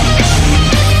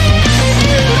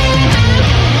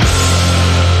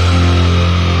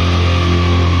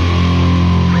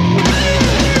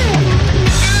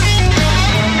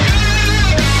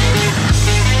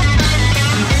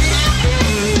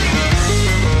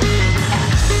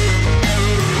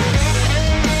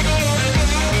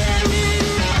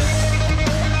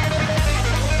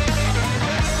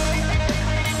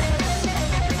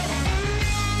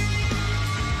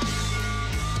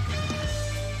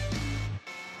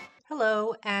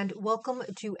Hello, and welcome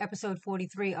to episode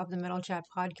 43 of the Metal Chat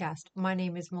podcast. My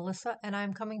name is Melissa, and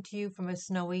I'm coming to you from a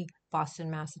snowy Boston,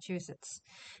 Massachusetts.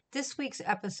 This week's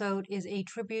episode is a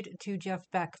tribute to Jeff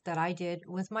Beck that I did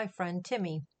with my friend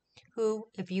Timmy, who,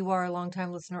 if you are a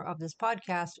longtime listener of this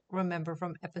podcast, remember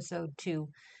from episode 2,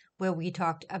 where we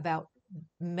talked about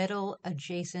metal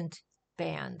adjacent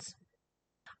bands.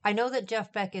 I know that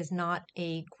Jeff Beck is not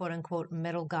a quote unquote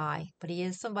metal guy, but he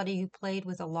is somebody who played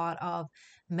with a lot of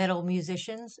metal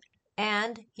musicians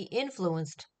and he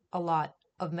influenced a lot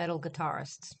of metal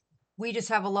guitarists. We just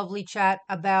have a lovely chat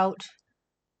about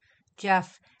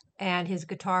Jeff and his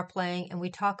guitar playing, and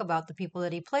we talk about the people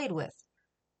that he played with.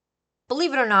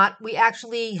 Believe it or not, we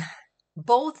actually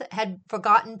both had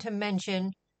forgotten to mention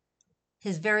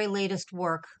his very latest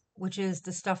work, which is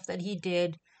the stuff that he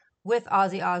did with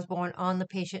Ozzy Osbourne on the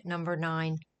Patient Number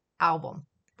 9 album,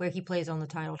 where he plays on the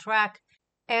title track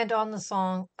and on the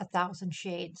song A Thousand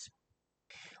Shades.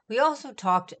 We also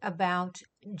talked about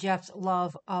Jeff's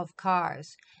love of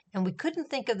cars, and we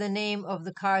couldn't think of the name of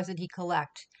the cars that he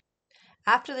collects.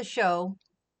 After the show,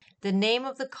 the name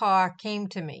of the car came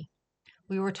to me.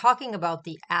 We were talking about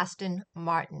the Aston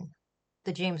Martin,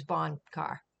 the James Bond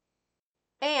car.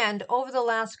 And over the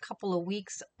last couple of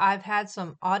weeks, I've had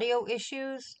some audio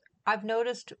issues I've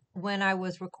noticed when I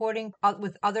was recording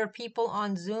with other people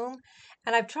on Zoom,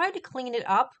 and I've tried to clean it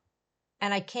up,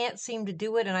 and I can't seem to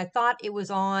do it, and I thought it was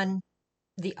on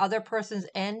the other person's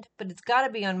end, but it's got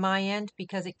to be on my end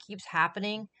because it keeps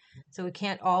happening, so it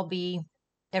can't all be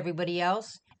everybody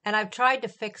else. And I've tried to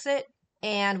fix it,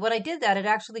 and when I did that, it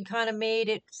actually kind of made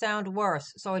it sound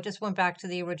worse, so I just went back to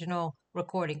the original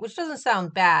recording, which doesn't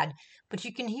sound bad, but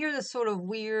you can hear this sort of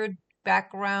weird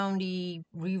backgroundy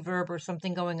reverb or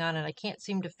something going on, and I can't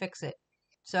seem to fix it.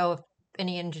 So if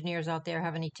any engineers out there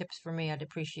have any tips for me, I'd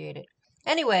appreciate it.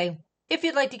 Anyway, if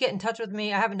you'd like to get in touch with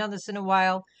me, I haven't done this in a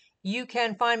while, you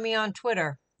can find me on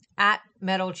Twitter at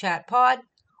MetalChatPod,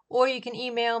 or you can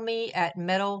email me at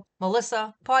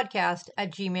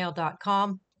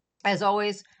metalmelissapodcast@gmail.com. As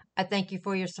always, I thank you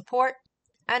for your support.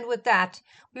 And with that,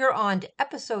 we are on to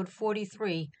episode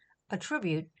 43, a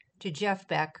tribute to Jeff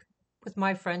Beck, with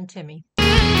my friend Timmy.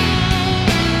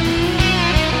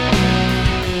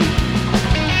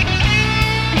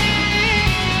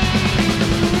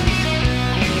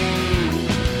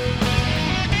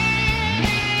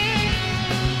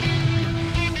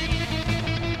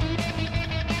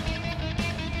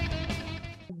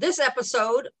 This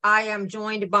episode, I am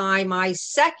joined by my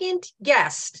second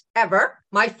guest ever,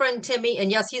 my friend Timmy.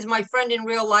 And yes, he's my friend in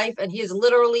real life, and he is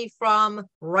literally from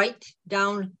right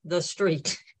down the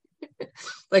street.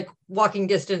 Like walking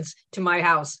distance to my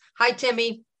house. Hi,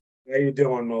 Timmy. How you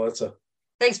doing, Melissa?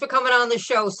 Thanks for coming on the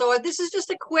show. So this is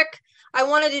just I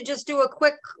wanted to just do a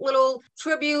quick little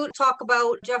tribute, talk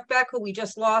about Jeff Beck, who we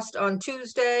just lost on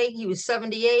Tuesday. He was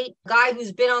 78, guy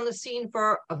who's been on the scene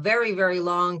for a very, very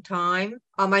long time.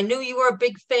 I knew you were a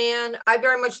big fan. I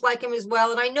very much like him as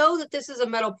well. And I know that this is a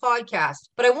metal podcast,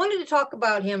 but I wanted to talk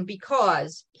about him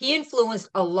because he influenced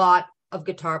a lot of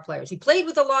guitar players. He played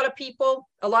with a lot of people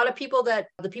that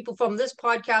the people from this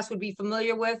podcast would be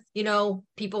familiar with,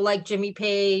 people like Jimmy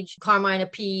Page, Carmine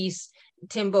Appice,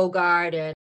 Tim Bogart,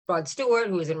 and Rod Stewart,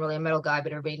 who isn't really a metal guy,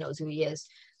 but everybody knows who he is.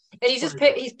 And he's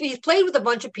played with a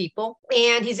bunch of people,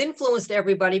 and he's influenced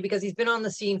everybody because he's been on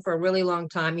the scene for a really long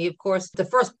time. He, of course, the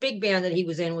first big band that he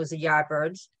was in was the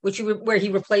Yardbirds, where he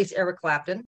replaced Eric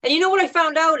Clapton. And you know what I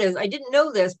found out is, I didn't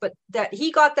know this, but that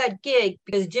he got that gig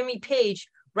because Jimmy Page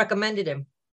recommended him.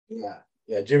 Yeah.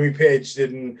 Jimmy Page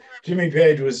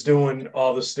was doing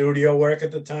all the studio work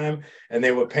at the time, and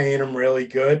they were paying him really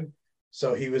good.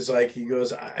 So he was like, he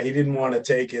didn't want to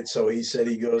take it. So he said,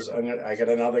 I got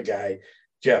another guy,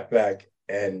 Jeff Beck,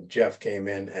 and Jeff came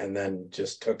in and then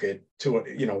just took it to,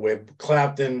 where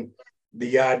Clapton,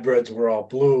 the Yardbirds were all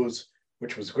blues,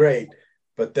 which was great.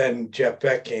 But then Jeff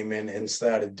Beck came in and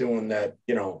started doing that,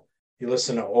 you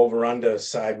listen to Over Under,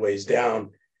 Sideways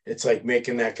Down. It's like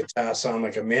making that guitar sound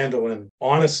like a mandolin.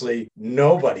 Honestly,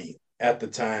 nobody at the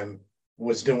time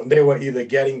was doing. They were either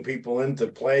getting people in to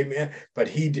play, man.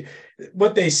 But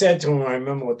what they said to him, I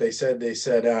remember what they said. They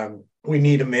said, we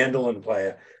need a mandolin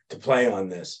player to play on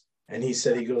this. And he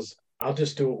goes, I'll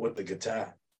just do it with the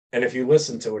guitar. And if you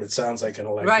listen to it, it sounds like an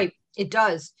electric. Right, it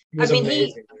does. He was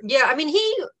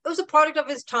a product of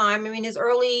his time. I mean, his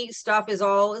early stuff is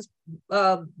all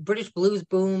British blues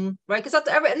boom, right? Because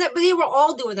they were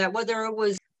all doing that, whether it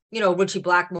was, Ritchie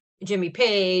Blackmore, Jimmy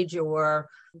Page, or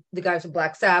the guys from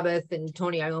Black Sabbath and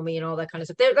Tony Iommi and all that kind of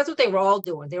stuff. That's what they were all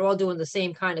doing. They were all doing the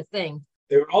same kind of thing.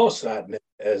 They were all starting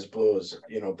as blues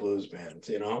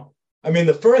bands, I mean,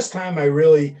 the first time I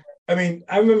really I mean,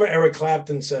 I remember Eric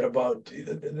Clapton said about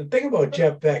the thing about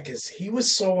Jeff Beck is he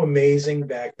was so amazing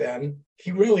back then.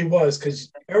 He really was,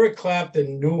 because Eric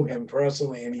Clapton knew him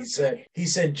personally, and he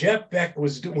said Jeff Beck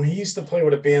was when he used to play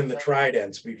with a band, the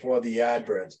Tridents, before the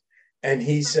Yardbirds, and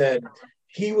he said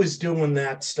he was doing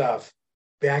that stuff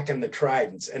back in the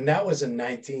Tridents, and that was in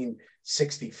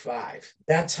 1965.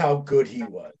 That's how good he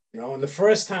was, you know. And the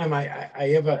first time I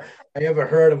ever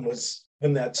heard him was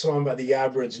in that song by the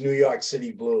Yardbirds, New York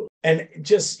City Blue. And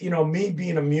just, me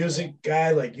being a music guy,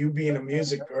 like you being a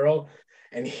music girl,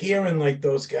 and hearing like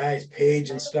those guys, Page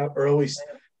and stuff, early.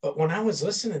 But when I was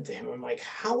listening to him, I'm like,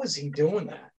 how is he doing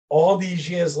that? All these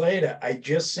years later, I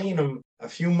just seen him a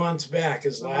few months back,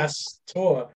 his last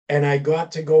tour, and I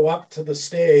got to go up to the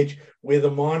stage where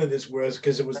the monitors was,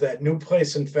 because it was that new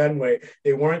place in Fenway.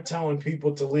 They weren't telling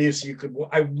people to leave, so you could.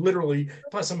 I literally,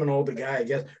 plus I'm an older guy, I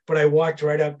guess, but I walked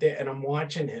right up there and I'm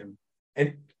watching him.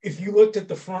 And if you looked at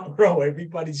the front row,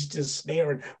 everybody's just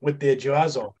staring with their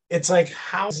jaws open. It's like,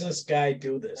 how does this guy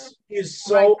do this? He is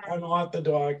so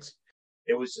unorthodox.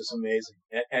 It was just amazing.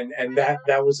 And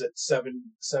that was at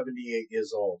 78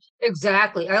 years old.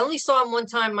 Exactly. I only saw him one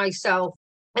time myself,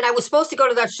 and I was supposed to go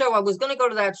to that show. I was going to go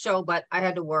to that show, but I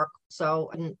had to work. So,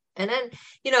 and then,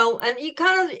 and you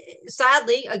kind of,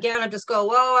 sadly, again, I just go,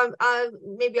 well,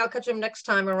 maybe I'll catch him next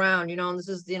time around, and this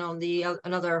is,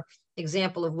 another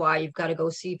example of why you've got to go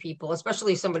see people,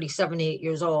 especially somebody 78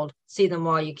 years old. See them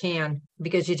while you can,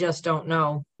 because you just don't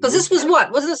know. Because this was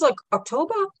what? Wasn't this like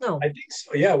October? No. I think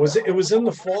so. Yeah, it was in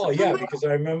the fall. Yeah, because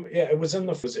I remember, yeah, it was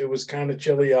it was kind of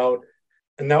chilly out.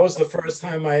 And that was the first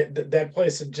time that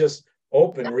place had just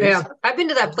opened recently. Yeah, I've been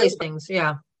to that place things.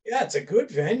 Yeah. Yeah, it's a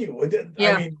good venue.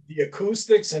 Yeah. I mean, the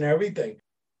acoustics and everything.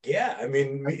 Yeah, I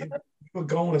mean, we were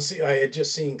going to see, I had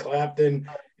just seen Clapton,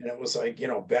 and it was like,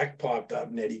 Beck popped up,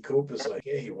 and Eddie Cooper's like,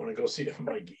 hey, you want to go see him? I'm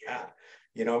like, yeah.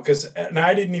 And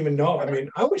I didn't even know. I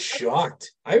mean, I was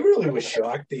shocked. I really was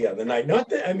shocked the other night. Not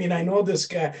that, I mean, I know this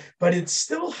guy, but it's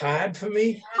still hard for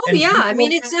me. Oh, yeah. I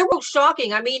mean, it's real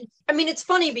shocking. I mean, it's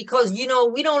funny because, we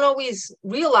don't always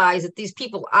realize that these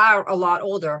people are a lot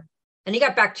older. And you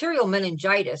got bacterial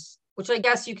meningitis, which I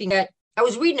guess you can get. I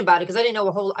was reading about it because I didn't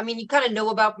know you kind of know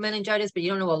about meningitis, but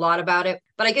you don't know a lot about it.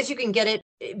 But I guess you can get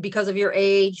it because of your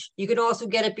age. You can also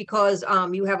get it because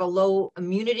you have a low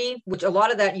immunity, which a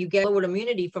lot of that you get lowered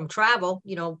immunity from travel,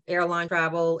 airline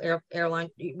travel, airline,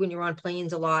 when you're on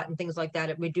planes a lot and things like that.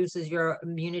 It reduces your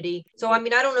immunity. So, I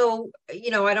mean, I don't know,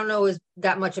 I don't know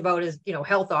that much about his,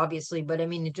 health, obviously, but I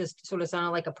mean, it just sort of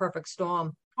sounded like a perfect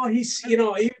storm. Oh,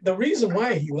 the reason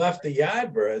why he left the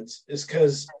Yardbirds is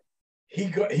because he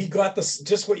got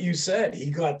just what you said.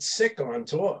 He got sick on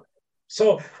tour.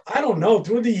 So I don't know,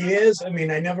 through the years, I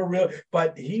mean, I never really,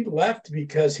 but he left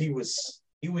because he was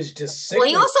just sick. Well,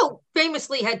 he also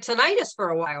famously had tinnitus for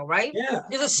a while, right? Yeah.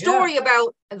 There's a story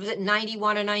about, was it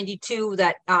 91 or 92,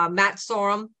 that Matt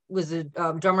Sorum was the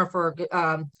drummer for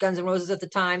Guns N' Roses at the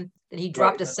time, and he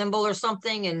dropped a cymbal or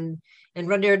something and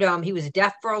rendered, he was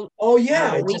deaf for a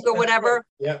week or whatever.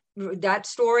 Yeah. That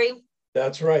story.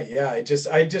 That's right. Yeah.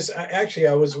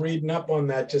 I was reading up on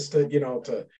that just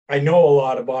to, I know a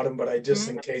lot about him, but I just,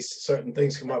 in case certain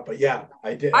things come up, but yeah,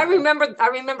 I did. I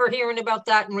remember hearing about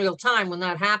that in real time when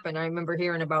that happened. I remember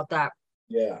hearing about that.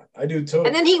 Yeah, I do too.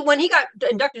 And then when he got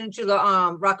inducted into the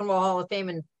Rock and Roll Hall of Fame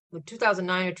in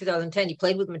 2009 or 2010, he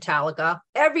played with Metallica.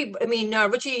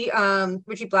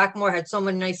 Richie Blackmore had so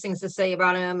many nice things to say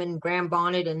about him, and Graham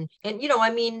Bonnet, and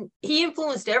he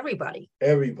influenced everybody.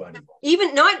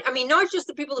 Even not just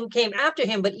the people who came after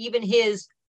him, but even his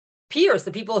peers,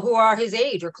 the people who are his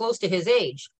age or close to his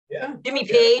age. Yeah. Jimmy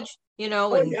Page,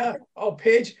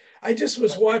 Page. I just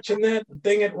was watching that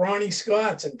thing at Ronnie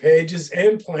Scott's and Page's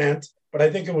and Plant, but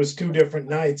I think it was 2 different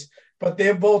nights. But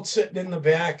they're both sitting in the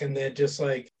back, and they're just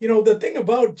like, the thing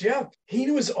about Jeff,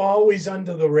 he was always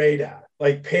under the radar.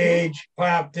 Like Page,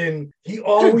 Clapton, he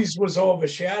always was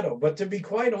overshadowed. But to be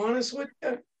quite honest with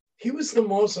you, he was the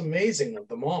most amazing of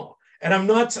them all. And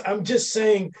I'm just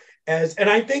saying, and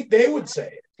I think they would say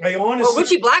it. Well,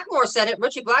 Richie Blackmore said it.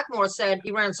 Richie Blackmore said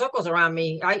he ran circles around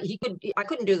me. I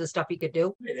couldn't do the stuff he could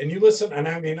do. And you listen, and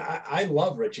I mean, I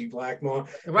love Richie Blackmore.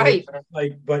 Right.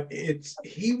 But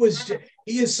he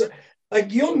is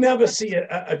like, you'll never see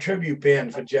a tribute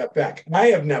band for Jeff Beck. I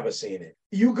have never seen it.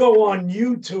 You go on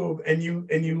YouTube and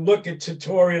you look at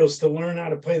tutorials to learn how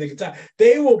to play the guitar.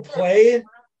 They will play it,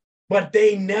 but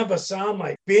they never sound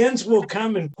like. Bands will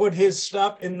come and put his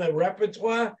stuff in the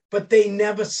repertoire, but they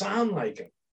never sound like him.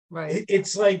 Right.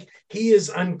 It's like he is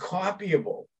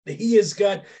uncopyable. He has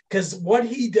got, because what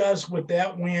he does with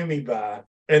that whammy bar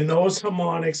and those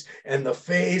harmonics and the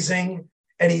phasing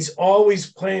and he's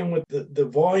always playing with the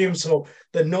volume, so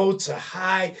the notes are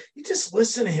high. You just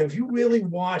listen to him. If you really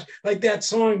watch, like that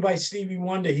song by Stevie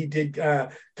Wonder he did,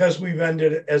 Because We've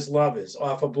Ended as Lovers,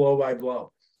 off of Blow by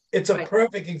Blow. It's a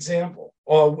perfect example.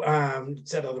 Or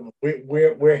that other one,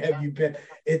 where have you been?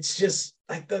 It's just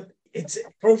like it's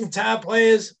pro guitar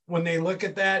players, when they look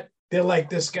at that, they're like,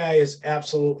 this guy is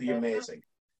absolutely amazing.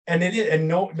 And it is, and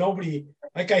nobody,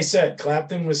 like I said,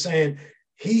 Clapton was saying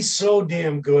he's so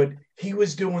damn good. He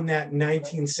was doing that in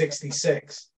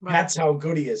 1966. Right. That's how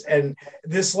good he is. And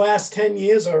this last 10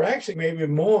 years, or actually maybe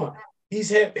more, he's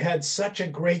had such a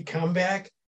great comeback.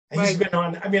 Right. He's been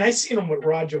on, I mean, I seen him with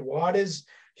Roger Waters.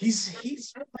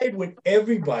 He's played with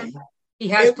everybody. He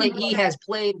has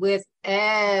played with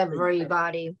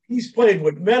everybody. He's played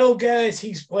with metal guys.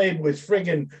 He's played with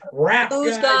friggin' rap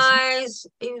guys.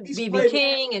 B.B.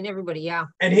 King and everybody, yeah.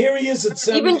 And here he is at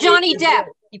 7. Even Johnny Depp.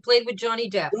 He played with Johnny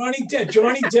Depp.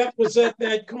 Johnny Depp was at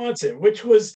that concert, which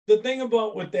was the thing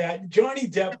about with that. Johnny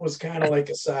Depp was kind of like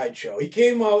a sideshow. He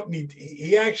came out and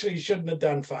he actually shouldn't have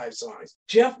done 5 songs.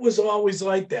 Jeff was always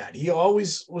like that. He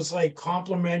always was like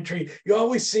complimentary. You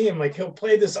always see him like he'll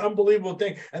play this unbelievable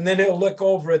thing, and then he'll look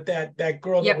over at that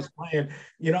girl that was playing,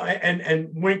 you know, and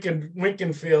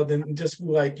Winkenfield and just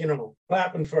be like, you know,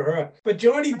 clapping for her. But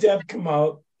Johnny Depp come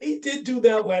out. He did do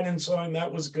that Lennon song.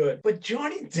 That was good. But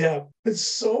Johnny Depp is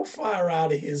so far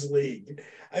out of his league.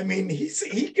 I mean, he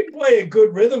can play a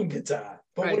good rhythm guitar.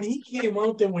 But when he came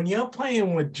out there, when you're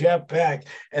playing with Jeff Beck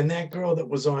and that girl that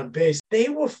was on bass, they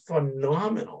were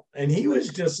phenomenal. And he was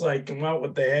just like, come out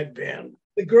with the headband.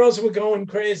 The girls were going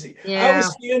crazy. Yeah. I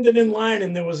was standing in line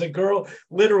and there was a girl,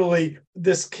 literally,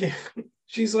 this kid.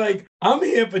 She's like, I'm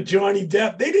here for Johnny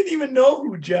Depp. They didn't even know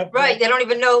who Jeff. Right. They don't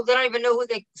even know who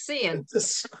they're seeing.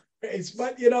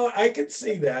 But, you know, I could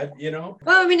see that, you know.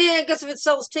 Well, I mean, I guess if it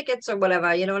sells tickets or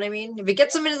whatever, you know what I mean? If it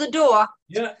gets them into the door.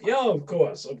 Yeah, of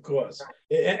course.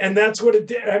 And that's what it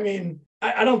did. I mean,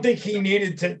 I don't think he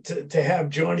needed to have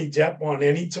Johnny Depp on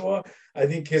any tour. I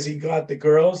think because he got the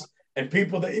girls and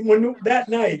people that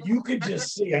night, you could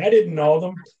just see, I didn't know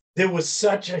them. There was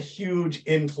such a huge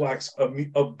influx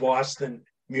of Boston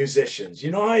musicians.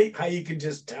 You know how you could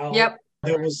just tell? Yep.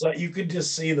 There was you could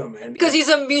just see them, and because he's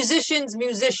a musician's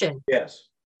musician. Yes,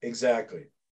 exactly.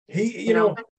 He, you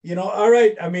know, all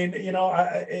right. I mean, you know,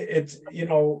 it's, you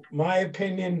know, my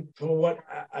opinion for what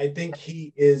I think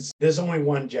he is. There's only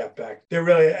one Jeff Beck. There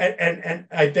really, and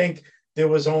I think there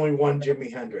was only one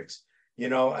Jimi Hendrix. You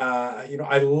know,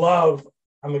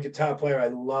 I'm a guitar player. I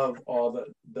love all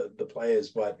the players,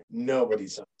 but nobody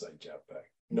sounds like Jeff Beck.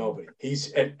 Nobody.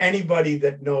 And anybody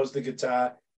that knows the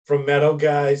guitar, from metal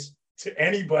guys to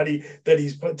anybody that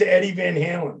to Eddie Van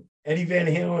Halen. Eddie Van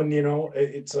Halen, you know,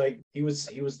 it's like he was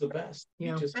the best.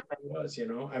 Yeah. He just was, you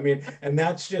know. I mean, and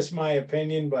that's just my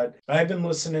opinion, but I've been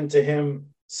listening to him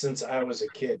since I was a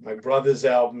kid. My brother's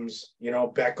albums, you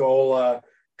know, Beckola,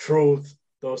 Truth,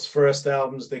 those first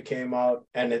albums that came out,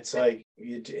 and it's like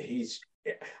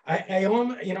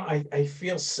I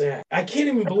feel sad. I can't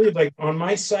even believe, like, on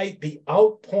my site, the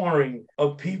outpouring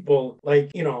of people,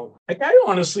 like, you know, like, I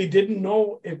honestly didn't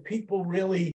know if people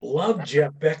really love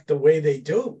Jeff Beck the way they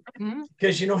do.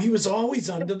 Because, you know, he was always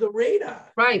under the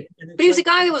radar. Right. But he was a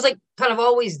guy that was like kind of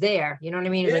always there. You know what I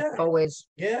mean? Yeah. Like always.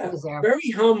 Yeah. Always there.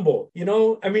 Very humble. You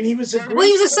know, I mean, he was he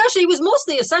was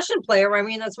mostly a session player. I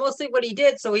mean, that's mostly what he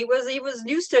did. So he was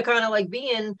used to kind of like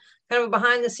being kind of a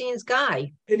behind the scenes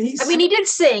guy. And he did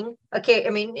sing. Okay. I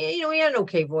mean, you know, he had an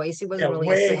okay voice. He wasn't really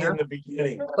a singer in the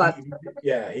beginning. But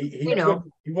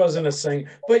he wasn't a singer.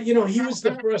 But, you know, he was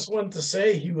the first one to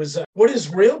say he was what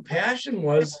his real passion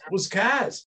was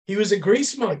cars. He was a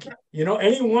grease monkey. You know,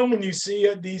 anyone, when you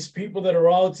see these people that are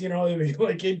all, you know,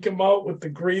 like, he'd come out with the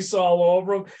grease all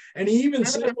over him. And he even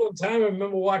said one time, I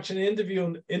remember watching an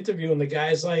interview, and the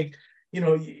guy's like, you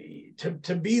know,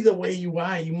 to be the way you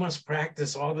are, you must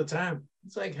practice all the time.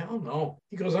 It's like, hell no.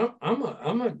 He goes, I'm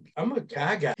a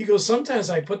car guy. He goes, sometimes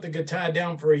I put the guitar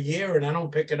down for a year and I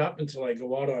don't pick it up until I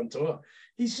go out on tour.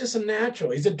 He's just a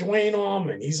natural. He's a Dwayne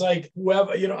Allman. He's like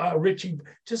whoever, you know, Richie.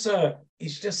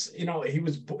 He's just, you know,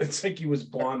 it's like he was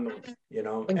born, you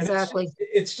know. Exactly. And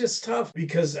it's just tough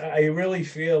because I really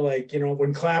feel like, you know,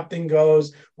 when Clapton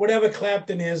goes, whatever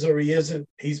Clapton is or he isn't,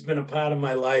 he's been a part of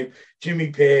my life. Jimmy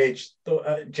Page,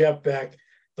 Jeff Beck,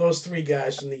 those 3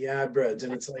 guys from the Yardbirds.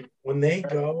 And it's like, when they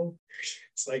go,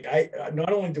 it's like,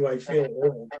 not only do I feel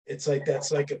old, it's like,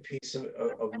 that's like a piece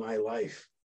of my life.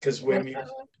 because we're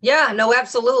Yeah, no,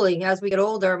 absolutely. As we get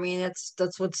older, I mean,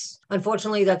 that's what's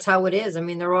unfortunately that's how it is. I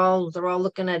mean, they're all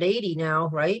looking at 80 now,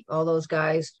 right? All those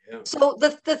guys. yeah. So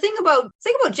the thing about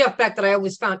Jeff Beck that I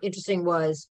always found interesting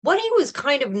was what he was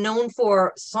kind of known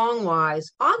for song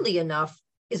wise, oddly enough,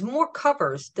 is more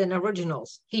covers than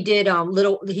originals.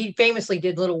 He famously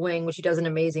did Little Wing, which he does an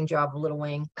amazing job of Little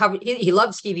Wing. He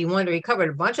loved Stevie Wonder. He covered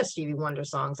a bunch of Stevie Wonder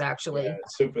songs actually. Yeah,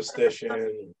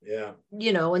 Superstition. Yeah.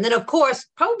 And then of course,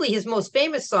 probably his most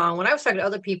famous song, when I was talking to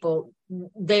other people,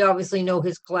 they obviously know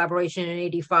his collaboration in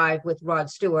 '85 with Rod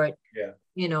Stewart, Yeah.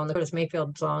 and the Curtis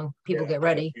Mayfield song, People Yeah. Get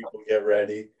Ready, People Get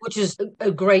Ready. which is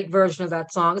a great version of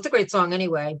that song. It's a great song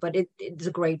anyway, but it's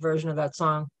a great version of that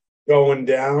song. Going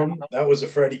Down. That was a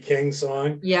Freddie King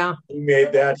song. Yeah. He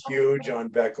made that huge on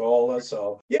Beckola.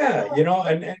 So yeah,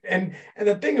 and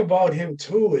the thing about him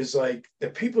too is like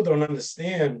that people don't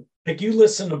understand. Like you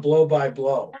listen to Blow by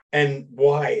Blow and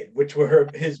Wyatt, which were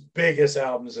his biggest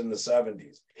albums in the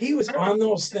 70s. He was on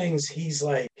those things. He's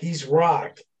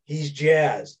rock, he's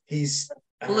jazz, he's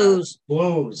blues.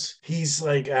 He's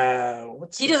like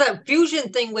he does that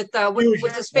fusion thing with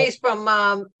his face from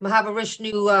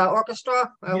Mahavishnu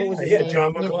Orchestra. What was his name?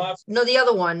 John McLaughlin. No, the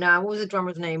other one. What was the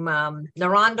drummer's name?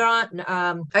 Narendra.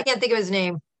 I can't think of his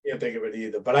name. Can't think of it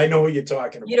either, but I know who you're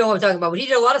talking about. You know what I'm talking about. But he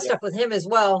did a lot of stuff with him as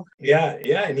well. Yeah,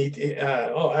 and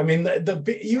I mean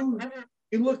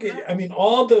you look at, I mean,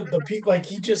 all the people, like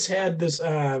he just had this,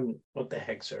 what the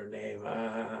heck's her name?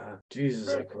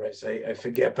 Jesus Christ, I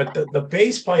forget. But the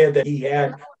bass player that he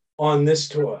had on this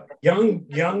tour,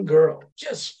 young girl,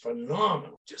 just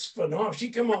phenomenal. She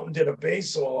came out and did a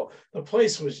bass solo. The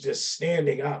place was just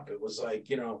standing up. It was like,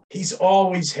 he's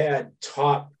always had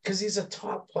top, because he's a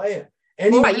top player.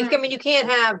 Right, you can't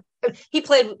have. He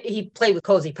played with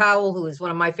Cozy Powell, who is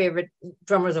one of my favorite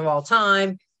drummers of all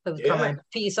time.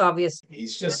 Peace, obvious.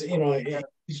 He's just,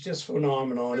 he's just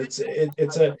phenomenal. And it's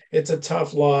a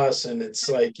tough loss, and it's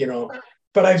like,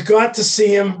 but I've got to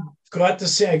see him. I got to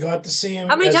see him.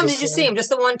 How many times did you see him? Just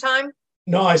the one time?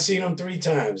 No, I seen him 3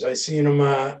 times. I seen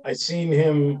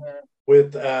him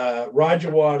with Roger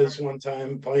Waters one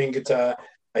time playing guitar.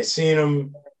 I seen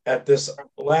him at this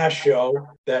last show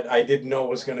that I didn't know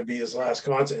was going to be his last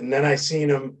concert, and then I seen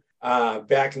him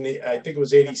back in I think it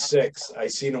was '86. I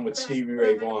seen him with Stevie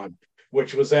Ray Vaughan,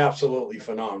 which was absolutely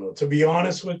phenomenal. To be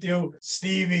honest with you,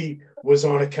 Stevie was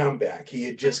on a comeback. He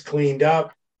had just cleaned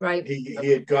up. Right. He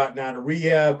had gotten out of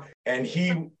rehab, and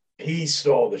he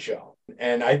stole the show.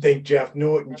 And I think Jeff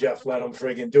knew it, and Jeff let him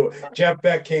friggin' do it. Jeff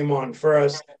Beck came on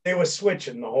first. They were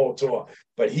switching the whole tour,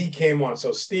 but he came on.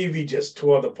 So Stevie just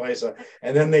tore the place up.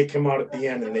 And then they come out at the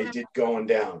end and they did Going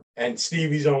Down. And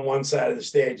Stevie's on one side of the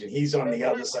stage and he's on the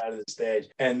other side of the stage.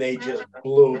 And they just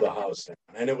blew the house down.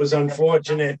 And it was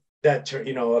unfortunate that,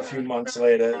 a few months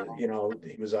later,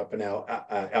 he was up in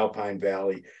Alpine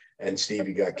Valley and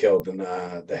Stevie got killed in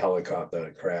the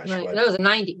helicopter crash. Right. That was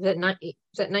 90. Was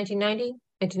that 1990?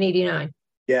 1989.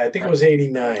 Yeah, I think it was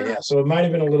 89. Yeah, so it might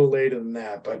have been a little later than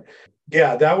that, but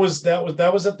yeah, that was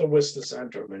at the Worcester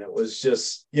Centrum, and it was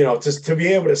just just to be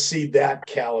able to see that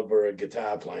caliber of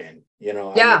guitar playing. Yeah,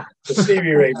 I mean, the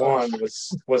Stevie Ray Vaughan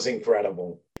was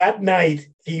incredible. That night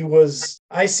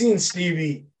I seen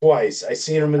Stevie twice. I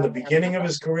seen him in the beginning of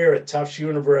his career at Tufts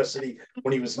University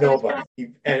when he was nobody,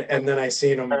 and then I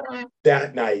seen him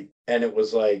that night, and it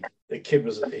was like the kid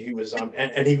was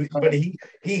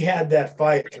he had that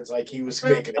fight because like he was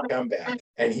making a comeback,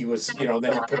 and he was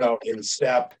then he put out In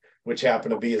Step, which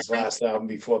happened to be his last album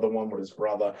before the one with his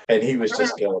brother, and he was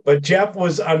just killer. But Jeff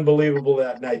was unbelievable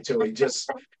that night too.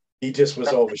 He just was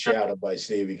overshadowed by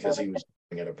Stevie because he was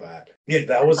it apart. Yeah,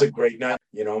 that was a great night.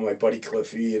 My buddy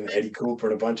Cliffy and Eddie Cooper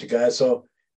and a bunch of guys. So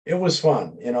it was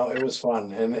fun. It was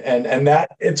fun. And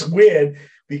that it's weird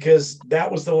because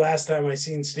that was the last time I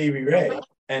seen Stevie Ray.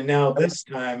 And now this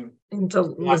time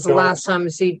was the last time to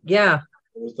see, yeah.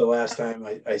 It was the last time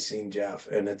I seen Jeff.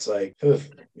 And it's like, he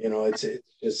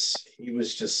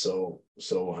was just so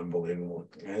unbelievable.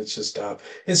 And it's just tough.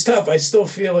 It's tough. I still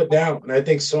feel it now. And I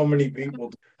think so many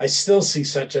people, I still see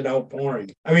such an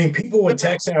outpouring. I mean, people were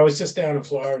texting. I was just down in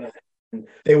Florida. And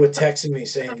they were texting me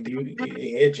saying, do you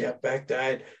hear Jeff Beck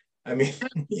died? I mean,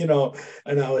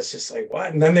 and I was just like,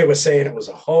 what? And then they were saying it was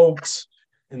a hoax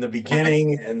in the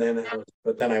beginning,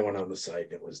 but then I went on the site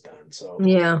and it was done. So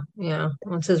yeah.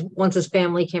 Once his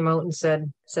family came out and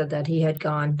said that he had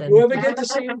gone. Then you ever get to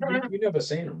see him? You never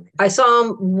seen him. I saw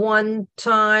him one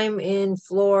time in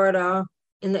Florida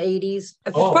in the '80s.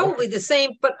 Probably the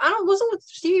same, but wasn't with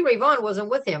Stevie Ray Vaughan. Wasn't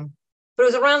with him, but it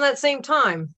was around that same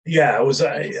time. Yeah, it was.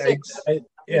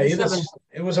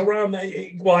 It was around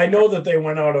that. Well, I know that they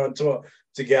went out on tour,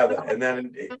 together. And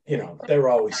then, they're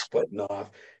always splitting off.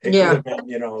 It could Yeah. have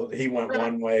been, he went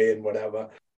one way and whatever.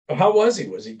 How was he?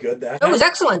 Was he good that It was night?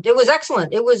 excellent. It was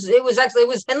excellent. It was excellent. It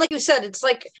was, and like you said, it's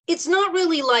like it's not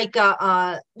really like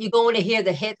you're going to hear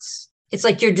the hits. It's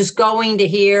like you're just going to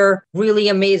hear really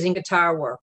amazing guitar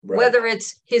work. Right. Whether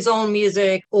it's his own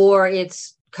music or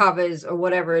it's covers or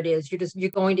whatever it is, you're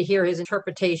going to hear his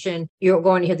interpretation. You're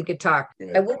going to hear the guitar.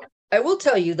 Yeah. I will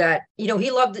tell you that,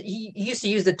 he used to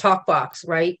use the talk box,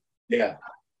 right? Yeah.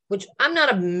 Which I'm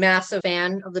not a massive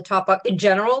fan of the top box in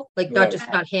general, like not Right.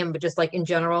 just not him, but just like in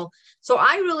general. So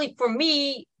for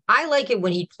me, I like it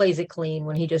when he plays it clean,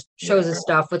 when he just shows his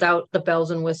stuff without the bells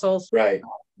and whistles. Right.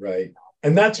 Right.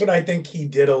 And that's what I think he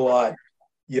did a lot,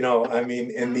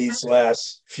 in these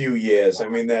last few years. I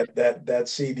mean, that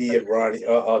CD at Ronnie,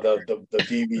 or the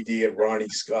DVD at Ronnie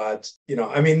Scott's,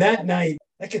 that night,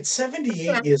 like at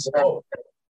 78 years old,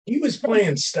 he was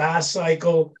playing Star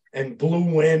Cycle and Blue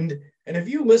Wind. And if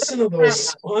you listen to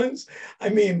those songs,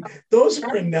 those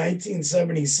were in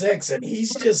 1976. And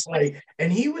he's just like,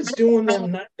 and he was doing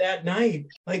them that night.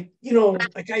 Like,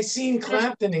 like I seen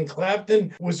Clapton, and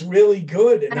Clapton was really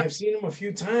good. And I've seen him a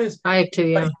few times. I have to,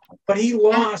 yeah. But he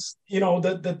lost,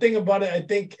 the thing about it, I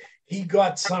think he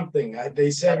got something. They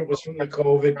said it was from the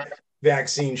COVID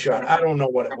vaccine shot. I don't know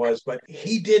what it was, but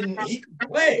he could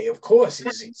play. Of course,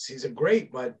 he's a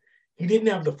great, but he didn't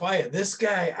have the fire. This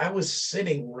guy, I was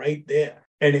sitting right there,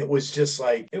 and it was just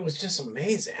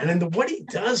amazing. And then what he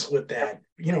does with that,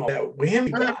 that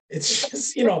whammy, it's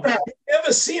just, you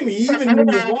never see him. Even when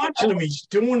you're watching him, he's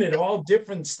doing it all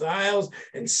different styles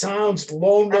and sounds,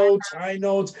 low notes, high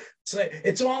notes.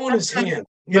 It's all in his hand.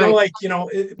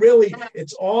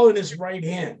 It's all in his right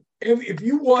hand. If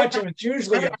you watch him, it's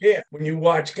usually up here. When you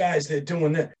watch guys that are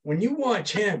doing that, when you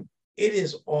watch him, it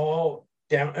is all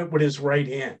down with his right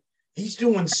hand. He's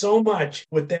doing so much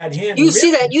with that hand. You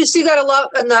see that a lot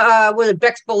in the with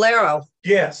Beck's Bolero.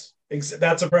 Yes,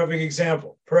 that's a perfect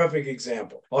example. Perfect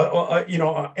example.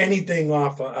 Or anything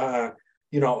off of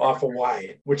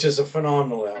Wyatt, which is a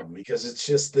phenomenal album, because it's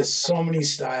just there's so many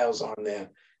styles on there.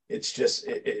 It's just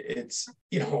it's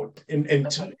in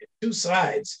two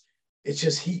sides. It's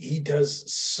just he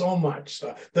does so much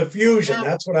stuff. The fusion,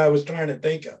 that's what I was trying to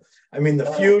think of.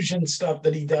 The fusion stuff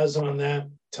that he does on that,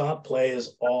 top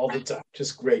players all the time.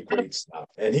 Just great stuff.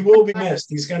 And he will be missed.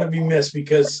 He's going to be missed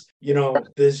because,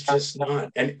 there's just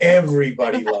not. And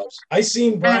everybody loves. I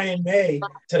seen Brian May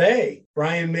today.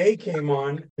 Brian May came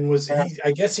on and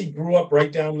I guess he grew up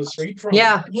right down the street from him.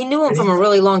 Yeah, he knew him from a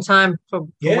really long time,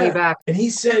 from way back. And he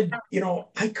said,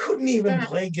 I couldn't even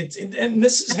play guitar. And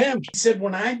this is him. He said,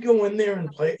 when I'd go in there and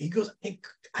play, he goes,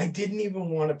 I didn't even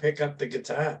want to pick up the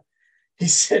guitar.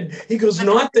 He goes,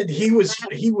 not that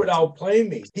he would outplay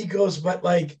me. He goes, but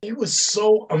like, he was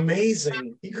so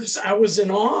amazing. He goes, I was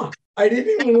in awe. I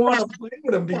didn't even want to play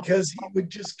with him because he would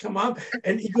just come up.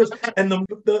 And he goes, and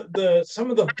the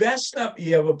some of the best stuff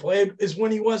he ever played is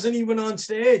when he wasn't even on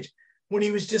stage, when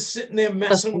he was just sitting there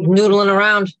messing with noodling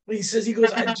around. He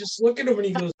goes, I just look at him and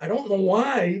he goes, I don't know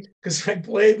why, because I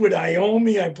played with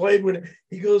Iommi,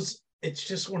 he goes, it's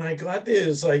just when I got there,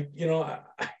 it's like,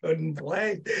 I couldn't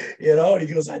play, and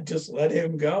he goes, I just let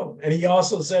him go. And he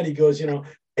also said, he goes,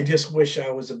 I just wish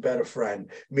I was a better friend.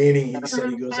 Meaning, he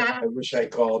said, he goes, I wish I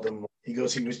called him. He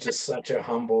goes, he was just such a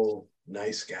humble,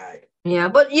 nice guy. Yeah,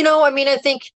 but I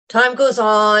think time goes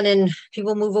on and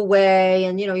people move away,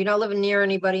 and you're not living near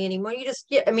anybody anymore.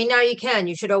 Now you can.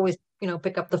 You should always,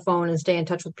 pick up the phone and stay in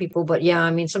touch with people. But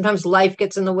yeah, sometimes life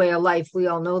gets in the way of life. We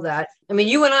all know that.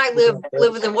 You and I live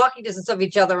within walking distance of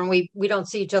each other, and we don't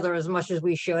see each other as much as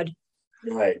we should.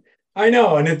 Right. I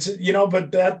know, and it's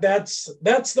but that's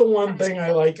the one thing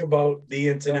I like about the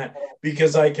internet,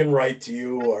 because I can write to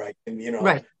you, or I can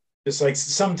right. It's like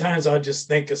sometimes I'll just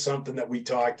think of something that we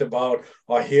talked about,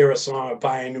 or hear a song or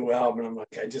buy a new album. And I'm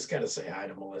like, I just got to say hi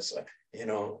to Melissa,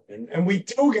 and we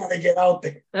do got to get out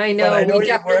there. I know we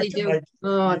definitely do.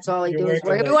 That's all I do is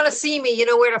work. If you want to see me, you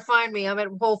know where to find me. I'm at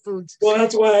Whole Foods. Well,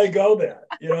 that's why I go there.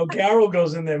 Carol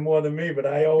goes in there more than me, but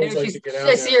I always like to get out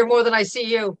there. I see her more than I see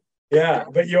you. Yeah,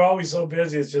 but you're always so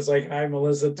busy. It's just like, hi,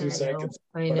 Melissa, 2 seconds.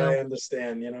 I know. But I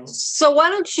understand, So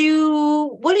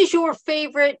what is your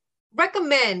favorite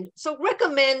recommend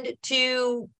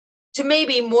to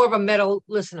maybe more of a metal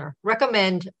listener,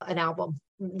 recommend an album?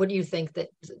 What do you think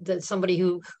that somebody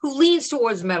who leans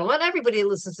towards metal? Not everybody that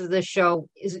listens to this show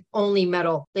is only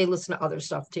metal. They listen to other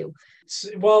stuff too.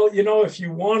 Well, if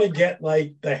you want to get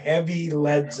like the heavy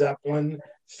Led Zeppelin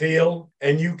feel,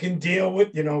 and you can deal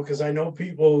with, because I know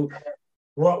people,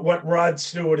 what Rod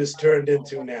Stewart has turned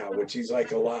into now, which he's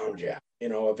like a lounge act,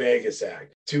 a Vegas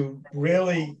act, to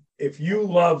really, if you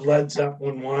love Led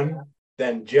Zeppelin 1,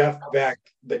 then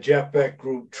the Jeff Beck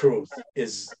group Truth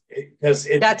is because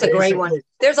it's That's a great one.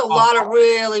 There's a lot of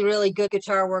really, really good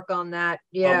guitar work on that.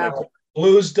 Yeah.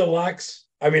 Blues Deluxe.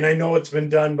 I mean, I know it's been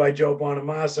done by Joe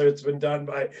Bonamassa, it's been done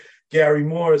by Gary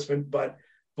Moore, but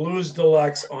Blues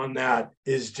Deluxe on that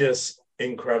is just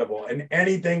incredible. And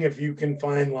anything, if you can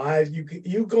find live,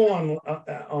 you go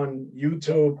on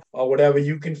YouTube or whatever,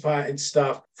 you can find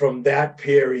stuff from that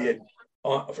period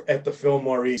at the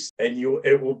Fillmore East, and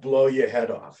it will blow your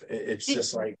head off. It's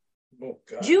just like, oh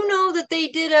God. Do you know that they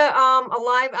did a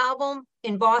live album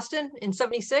in Boston in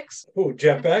 '76? Who,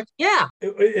 Jeff Beck? Yeah.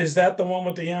 Is that the one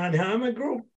with the Jan Hammer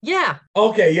group? Yeah.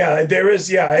 Okay, yeah, there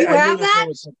is. Yeah, you have that?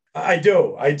 I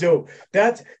do.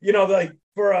 That's, like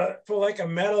for like a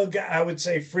metal guy, I would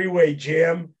say Freeway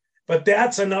Jam. But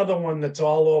that's another one that's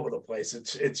all over the place.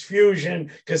 It's fusion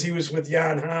because he was with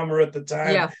Jan Hammer at the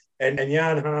time. Yeah. And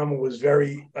Jan Hammer was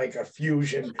very like a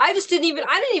fusion. I didn't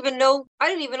even know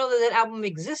that album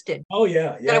existed. Oh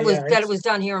yeah. That it was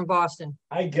done here in Boston.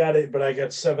 I got it, but I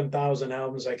got 7,000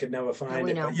 albums. I could never find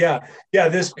it. But yeah.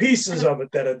 There's pieces of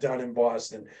it that are done in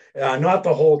Boston. Not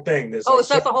the whole thing. It's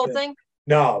not the whole thing?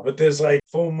 No, but there's like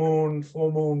Full Moon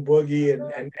Boogie,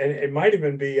 and it might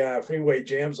even be Freeway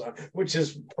Jam song, which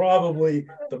is probably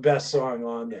the best song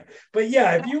on there. But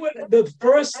yeah, if you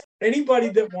anybody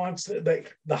that wants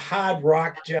the hard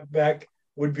rock Jeff Beck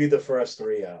would be the first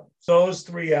three albums. Those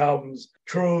three albums,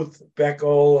 Truth,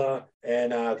 Beckola,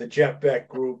 and the Jeff Beck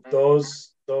group,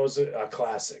 those are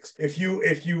classics. If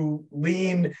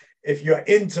you're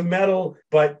into metal,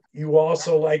 but you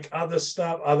also like other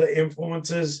stuff, other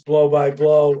influences, Blow by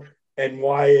Blow and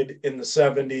Wired in the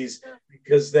 70s,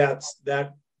 because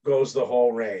that goes the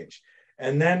whole range.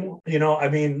 And then,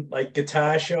 like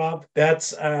Guitar Shop,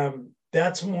 that's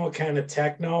more kind of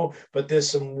techno, but there's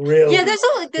some real... Yeah,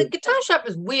 the Guitar Shop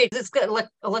is weird. It's got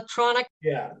electronic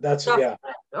stuff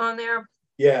on there.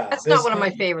 Yeah, that's not one of my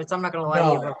favorites. I'm not going to lie to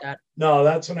you about that. No,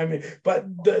 that's what I mean. But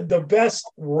the best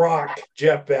rock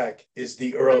Jeff Beck is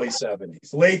the early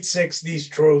 70s, late 60s.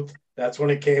 Truth. That's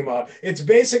when it came out. It's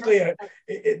basically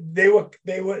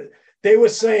they were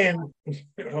saying,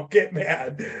 don't get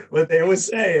mad, but they were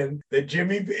saying that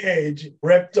Jimmy Page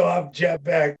ripped off Jeff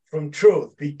Beck from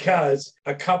Truth because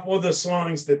a couple of the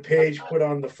songs that Page put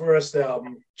on the first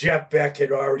album, Jeff Beck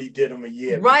had already did them a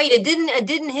year. Right. Didn't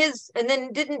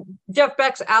Jeff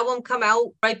Beck's album come out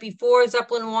right before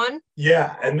Zeppelin 1?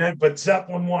 Yeah. But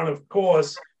Zeppelin 1, of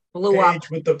course, blew up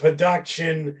with the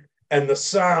production and the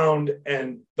sound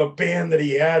and the band that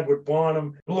he had with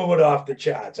Bonham, blew it off the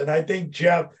charts. And I think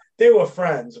they were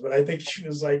friends, but I think she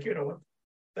was like, what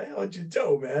the hell did you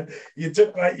do, man? You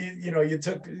took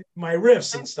my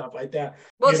riffs and stuff like that.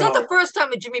 Well, it's not the first time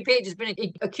that Jimmy Page has been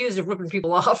accused of ripping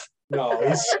people off. No,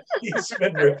 he's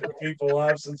been ripping people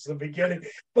off since the beginning.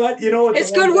 But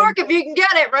it's good work if you can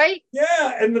get it, right?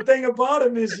 Yeah, and the thing about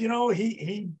him is,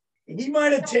 he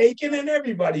might have taken, and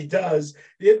everybody does.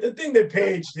 The thing that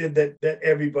Page did that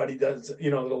everybody does, that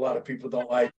a lot of people don't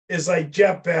like, is like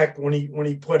Jeff Beck when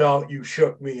he put out "You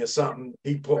Shook Me" or something.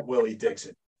 He put Willie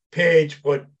Dixon. Page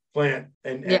put Plant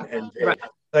and right.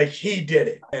 Like he did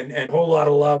it, and Whole Lot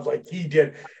of Love, like he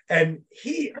did, and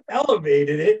he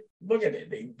elevated it. Look at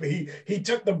it. He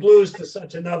took the blues to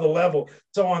such another level.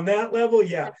 So on that level,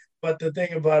 yeah. But the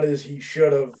thing about it is he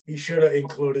should have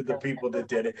included the people that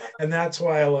did it. And that's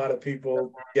why a lot of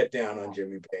people get down on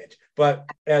Jimmy Page. But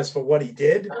as for what he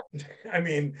did,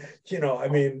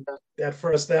 that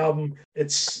first album,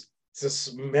 it's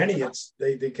just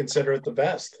they consider it the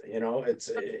best,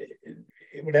 it's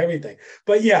with everything.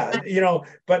 But yeah,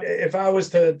 but if I was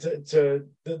to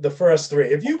the first three,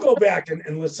 if you go back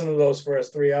and listen to those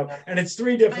first three albums, and it's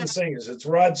three different singers, it's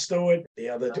Rod Stewart, the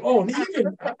other two. Oh, and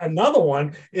even another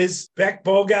one is Beck,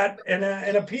 Bogart, and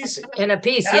a piece. And a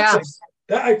piece, yeah.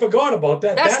 I forgot about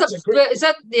that.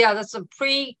 That's a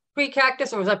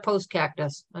pre-Cactus, or was that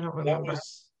post-Cactus? I don't remember.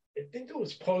 I think it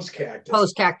was Post-Cactus.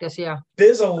 Post-Cactus, yeah.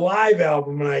 There's a live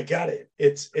album, and I got it.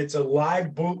 It's a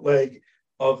live bootleg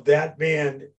of that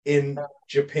band in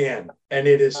Japan, and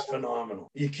it is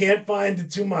phenomenal. You can't find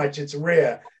it too much. It's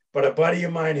rare, but a buddy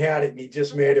of mine had it, and he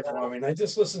just made it for me, and I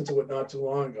just listened to it not too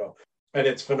long ago, and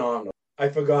it's phenomenal. I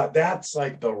forgot. That's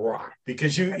like the rock,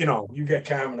 because you get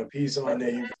Carmen Appice on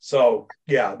there. So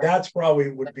yeah, that's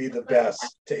probably would be the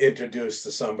best to introduce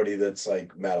to somebody that's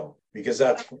like metal, because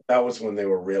that was when they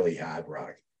were really hard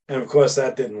rock. And of course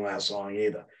that didn't last long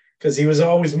either, because he was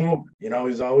always moving, he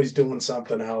was always doing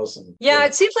something else. And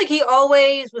it seems like he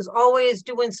was always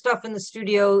doing stuff in the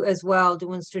studio as well,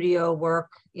 doing studio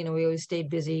work. We always stayed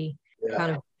busy,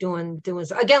 kind of doing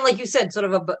again, like you said, sort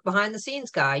of a behind the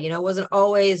scenes guy, wasn't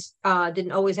always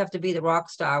didn't always have to be the rock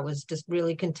star, was just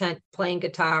really content playing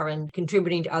guitar and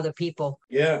contributing to other people.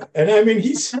 Yeah, and I mean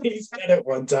he said it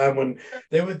one time when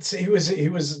he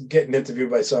was getting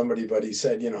interviewed by somebody, but he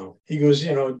said, he goes,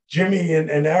 Jimmy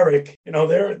and Eric,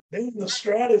 they're in the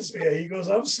stratosphere. He goes,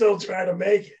 I'm still trying to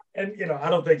make it. And I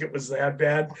don't think it was that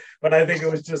bad, but I think it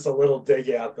was just a little dig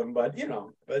at them. But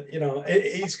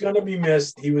he's going to be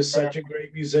missed. He was such a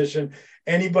great musician.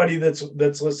 Anybody that's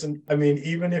listened, I mean,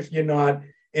 even if you're not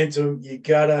into him, you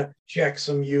gotta check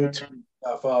some YouTube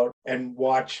stuff out and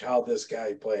watch how this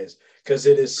guy plays, because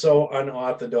it is so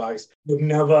unorthodox.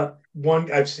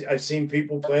 I've seen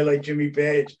people play like Jimmy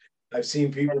Page. I've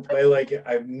seen people play like it.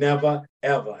 I've never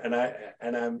ever,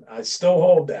 I still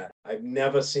hold that. I've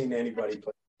never seen anybody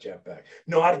play Jeff Beck.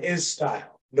 Not his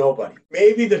style. Nobody.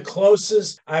 Maybe the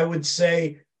closest I would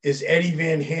say is Eddie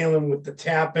Van Halen with the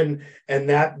tapping and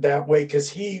that way, because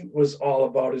he was all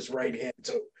about his right hand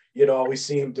too. You'd always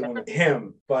see him doing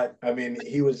him, but I mean,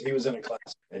 he was in a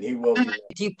class, and he will be.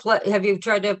 Do you play? Have you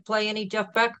tried to play any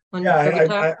Jeff Beck?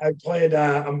 I played.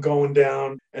 I'm Going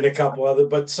Down and a couple other,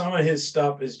 but some of his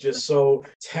stuff is just so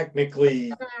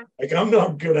technically, like, I'm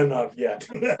not good enough yet.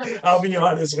 I'll be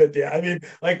honest with you. I mean,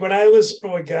 like when I listen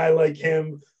to a guy like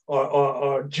him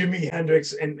or Jimi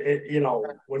Hendrix, and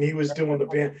when he was doing the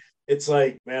band, it's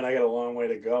like, man, I got a long way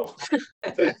to go.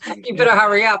 You better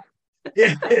hurry up.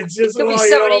 Yeah, it's just you'll be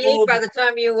 78 by the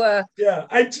time you yeah,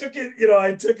 I took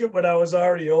it when I was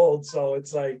already old, so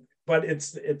it's like, but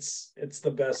it's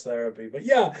the best therapy. But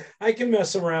yeah, I can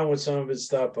mess around with some of his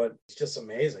stuff, but it's just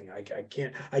amazing.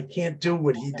 I can't do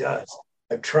what he does.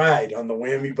 I've tried on the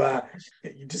whammy bar.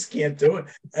 You just can't do it.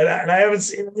 And I haven't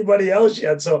seen anybody else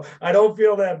yet, so I don't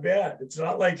feel that bad. It's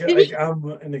not like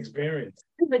I'm inexperienced.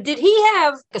 But did he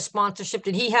have a sponsorship?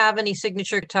 Did he have any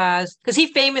signature guitars? Because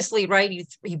he famously, right, he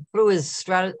threw his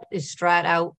Strat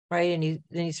out, right, and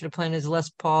then he started playing his Les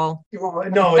Paul.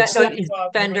 No, it's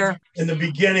Fender. In the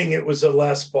beginning, it was a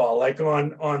Les Paul. Like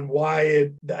on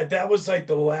Wired, that was like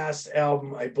the last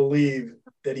album, I believe,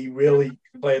 that he really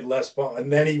played Les Paul,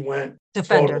 and then he went to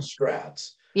Fender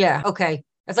Strats. Yeah, okay.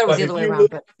 I thought it was the other way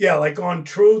around. Yeah, like on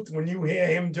Truth, when you hear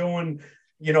him doing,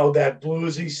 that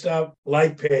bluesy stuff,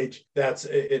 like Page,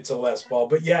 it's a Les Paul.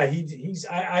 But yeah,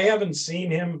 I haven't seen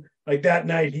him, like that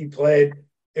night he played,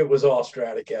 it was all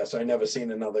Stratocaster. I never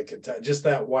seen another guitar, just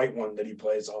that white one that he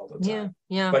plays all the time.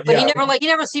 Yeah. But he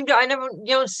never seemed to.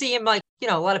 You don't see him like,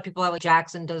 a lot of people like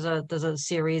Jackson does a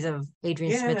series of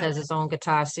Adrian Smith has his own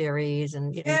guitar series,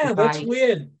 and that's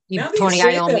weird. Tony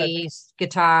Iommi's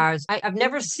guitars. I've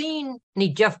never seen any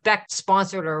Jeff Beck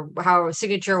sponsored or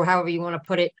signature, or however you want to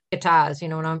put it, guitars. Yeah,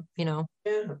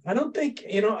 I don't think.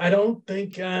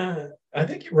 I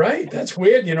think you're right. That's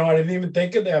weird. I didn't even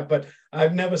think of that, but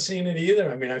I've never seen it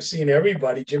either. I mean, I've seen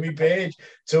everybody, Jimmy Page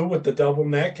too, with the double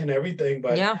neck and everything.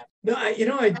 But yeah, no,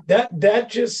 that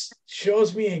just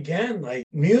shows me again, like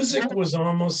music was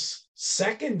almost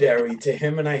secondary to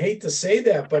him. And I hate to say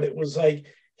that, but it was like,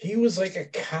 he was like a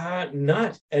car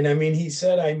nut. And I mean, he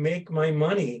said, I make my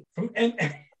money from, and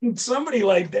somebody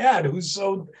like that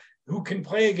who can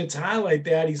play a guitar like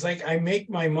that, he's like, I make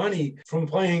my money from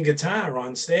playing guitar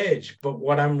on stage. But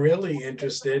what I'm really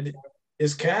interested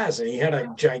is cars. And he had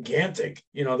a gigantic,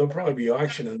 they'll probably be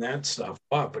auctioning that stuff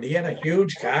up, but he had a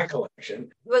huge car collection.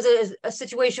 Was it a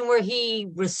situation where he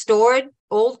restored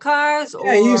old cars?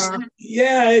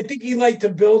 Yeah, I think he liked to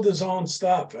build his own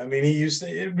stuff. I mean, he used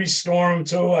to restore them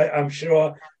too, I'm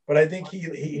sure. But I think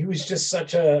he was just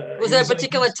such a... Was there a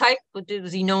particular type?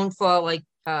 Was he known for like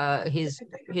his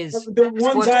the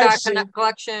ones I've seen,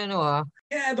 collection, or?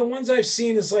 Yeah, the ones I've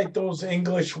seen is like those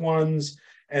English ones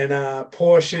and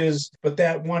Porsches, but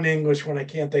that one English one, I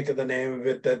can't think of the name of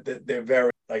it, that they're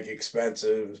very like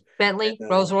expensive. Bentley,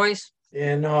 Rolls Royce?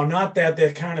 Yeah, no, not that.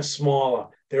 They're kind of smaller.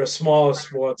 They're a smaller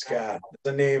sports car.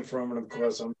 There's a name for them, and of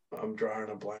course I'm drawing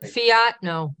a blank. Fiat?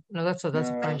 No, that's a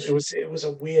French. It was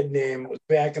a weird name. It was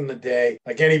back in the day.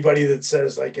 Like anybody that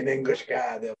says like an English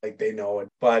car, they're like, they know it.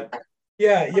 But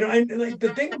yeah, and like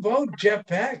the thing about Jeff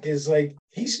Beck is like,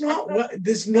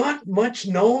 there's not much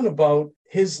known about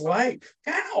his life.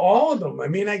 Kind of all of them. I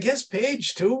mean, I guess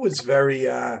Page too was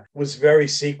very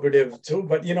secretive too.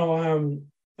 But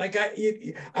like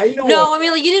I know. No, I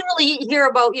mean, like, you didn't really hear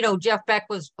about, Jeff Beck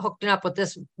was hooking up with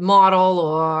this model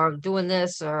or doing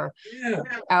this or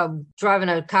driving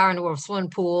a car into a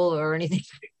swimming pool or anything.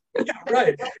 Yeah,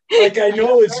 right. Like I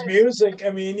know his music. I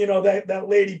mean, that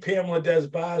lady Pamela Des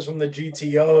Barres from the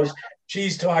GTOs,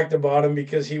 she's talked about him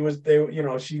because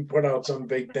she put out some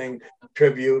big thing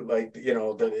tribute, like,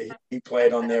 that he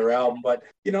played on their album. But,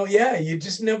 yeah, you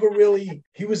just never really,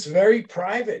 he was very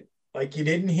private. Like, you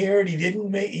didn't hear it. He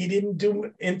didn't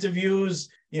do interviews,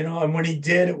 and when he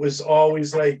did, it was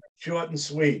always like short and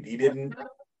sweet. He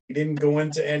didn't go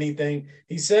into anything.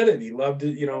 He said it. He loved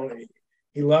it,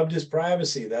 he loved his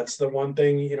privacy. That's the one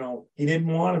thing, he didn't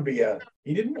want to be a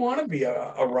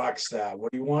rock star.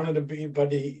 What he wanted to be,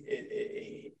 but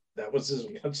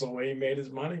that's the way he made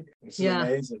his money. It's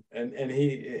amazing. And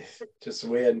he just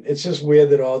weird. It's just weird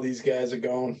that all these guys are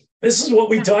going. This is what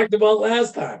we talked about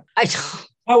last time.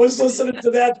 I was listening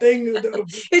to that thing.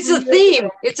 It's a theme.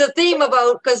 It's a theme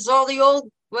about because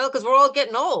we're all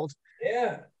getting old.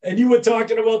 Yeah. And you were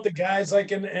talking about the guys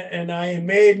like in Iron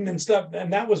Maiden and stuff.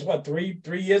 And that was what, 3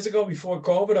 years ago before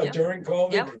COVID or during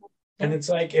COVID. Yep. And it's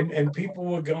like, and people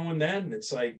were going then.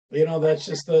 It's like, that's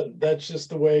just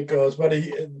the way it goes. But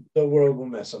the world will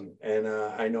miss him. And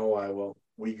I know I will.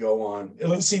 We go on. At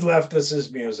least he left us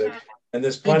his music. And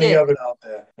there's plenty of it out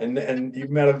there. And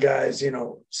you've met guys,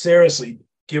 seriously,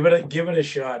 give it a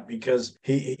shot, because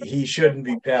he shouldn't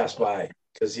be passed by,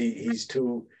 because he's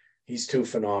too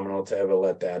phenomenal to ever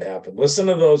let that happen. Listen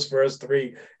to those first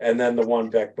 3 and then the one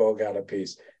Beck Bogart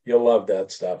piece. You'll love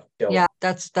that stuff. Yeah,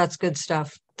 that's good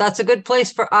stuff. That's a good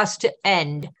place for us to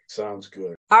end. Sounds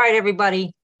good. All right,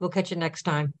 everybody. We'll catch you next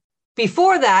time.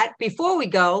 Before we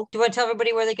go, do you want to tell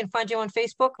everybody where they can find you on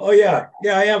Facebook? Oh, yeah.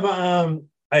 Yeah, I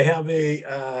have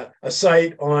a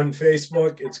site on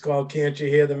Facebook. It's called Can't You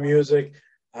Hear the Music?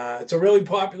 It's a really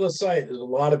popular site. There's a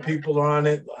lot of people on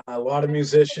it, a lot of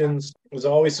musicians. There's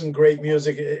always some great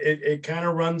music. It kind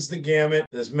of runs the gamut.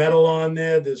 There's metal on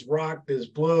there, there's rock, there's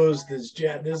blues, there's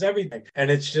jazz, there's everything. And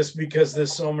it's just because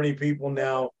there's so many people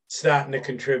now starting to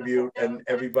contribute, and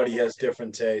everybody has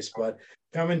different tastes. But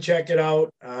come and check it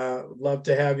out. Love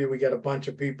to have you. We got a bunch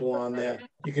of people on there.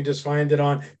 You can just find it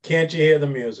on Can't You Hear the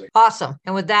Music? Awesome.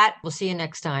 And with that, we'll see you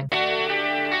next time.